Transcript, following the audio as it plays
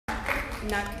I'm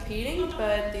not competing,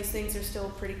 but these things are still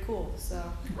pretty cool, so.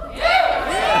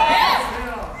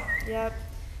 Yep.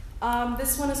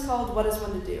 This one is called What Is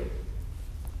One to Do?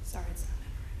 Sorry, it's not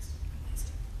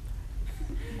memorized.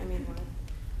 I mean, what?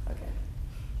 Okay.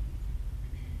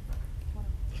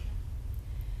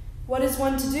 What is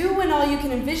one to do when all you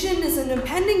can envision is an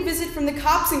impending visit from the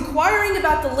cops inquiring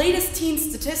about the latest teen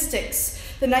statistics?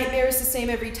 The nightmare is the same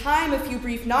every time, a few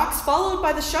brief knocks followed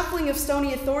by the shuffling of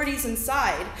stony authorities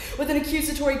inside, with an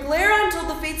accusatory glare until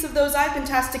the fates of those I've been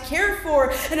tasked to care for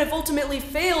and have ultimately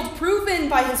failed, proven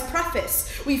by his preface.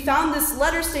 We found this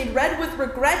letter stained red with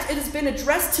regret. It has been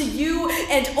addressed to you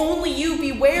and only you.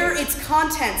 Beware its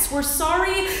contents. We're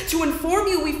sorry to inform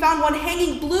you we found one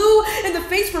hanging blue in the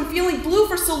face from feeling blue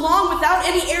for so long without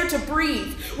any air to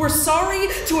breathe. We're sorry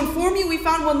to inform you we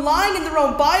found one lying in their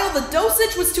own bile. The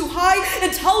dosage was too high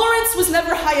and tolerance was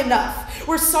never high enough.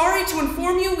 We're sorry to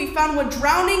inform you we found one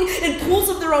drowning in pools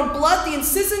of their own blood. The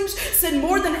incisions said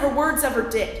more than her words ever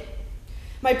did.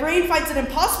 My brain finds it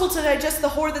impossible to digest the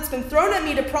horror that's been thrown at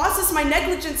me, to process my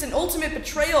negligence and ultimate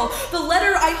betrayal. The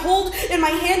letter I hold in my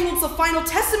hand holds the final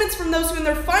testaments from those who in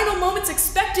their final moments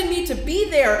expected me to be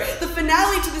there. The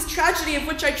finale to this tragedy of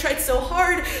which I tried so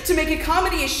hard to make a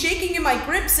comedy is shaking in my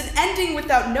grips and ending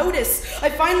without notice. I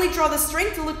finally draw the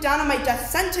strength to look down on my death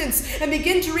sentence and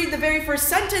begin to read the very first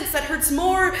sentence that hurts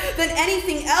more than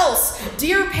anything else.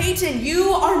 Dear Peyton,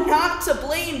 you are not to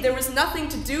blame. There was nothing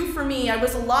to do for me. I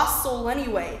was a lost soul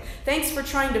anyway. Thanks for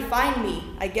trying to find me,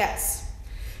 I guess.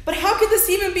 But how could this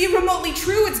even be remotely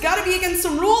true? It's got to be against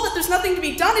some rule that there's nothing to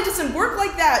be done. It doesn't work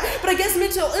like that. But I guess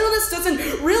mental illness doesn't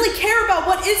really care about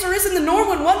what is or isn't the norm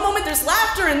when one moment there's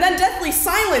laughter and then deathly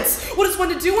silence. What is one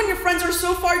to do when your friends are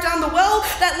so far down the well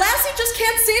that lassie just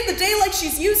can't save the day like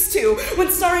she's used to?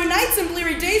 When starry nights and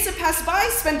bleary days have passed by,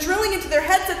 spent drilling into their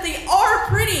heads that they are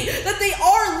pretty, that they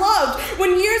are loved.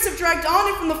 When years have dragged on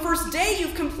and from the first day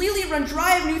you've completely run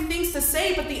dry of new things to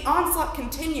say, but the onslaught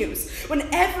continues. When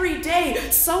every day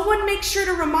someone makes sure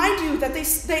to remind you that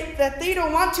they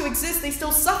don't want to exist, they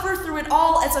still suffer through it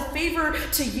all as a favor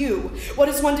to you. What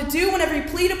is one to do when every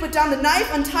plea to put down the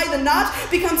knife, untie the knot,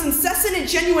 becomes incessant and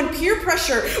genuine peer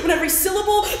pressure? When every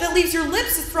syllable that leaves your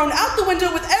lips is thrown out the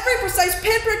window with every precise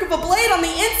pinprick of a blade on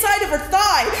the inside of her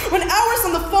thigh? When hours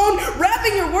on the phone,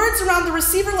 wrapping your words around the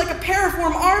receiver like a pair of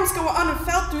warm arms, go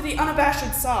unfelt through the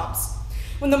unabashed sobs?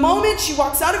 When the moment she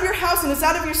walks out of your house and is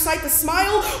out of your sight, the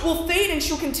smile will fade and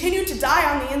she'll continue to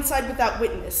die on the inside without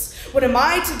witness. What am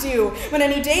I to do when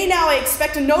any day now I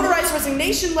expect a notarized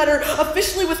resignation letter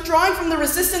officially withdrawing from the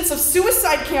resistance of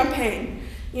suicide campaign?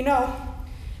 You know,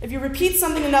 if you repeat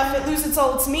something enough, it loses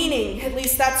all its meaning. At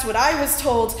least that's what I was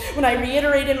told when I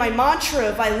reiterated my mantra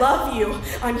of I love you,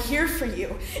 I'm here for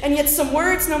you. And yet some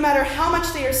words, no matter how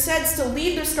much they are said, still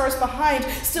leave their scars behind,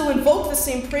 still invoke the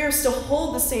same prayer, still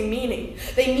hold the same meaning.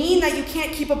 They mean that you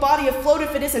can't keep a body afloat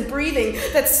if it isn't breathing,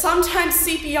 that sometimes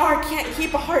CPR can't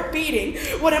keep a heart beating.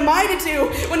 What am I to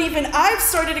do when even I've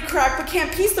started to crack but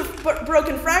can't piece the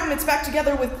broken fragments back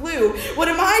together with glue? What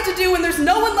am I to do when there's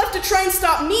no one left to try and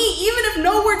stop me, even if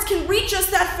no words can reach us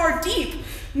that far deep?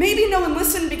 Maybe no one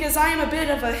listened because I am a bit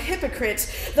of a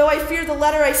hypocrite, though I fear the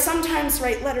letter I sometimes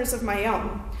write letters of my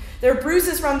own. There are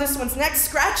bruises around this one's neck,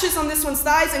 scratches on this one's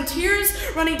thighs, and tears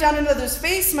running down another's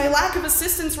face. My lack of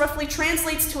assistance roughly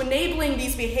translates to enabling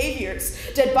these behaviors.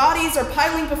 Dead bodies are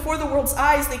piling before the world's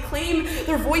eyes. They claim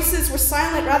their voices were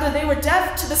silent, rather they were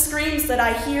deaf to the screams that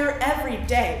I hear every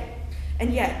day.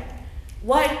 And yet,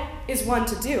 what is one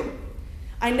to do?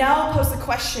 I now pose the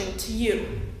question to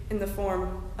you in the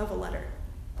form of a letter.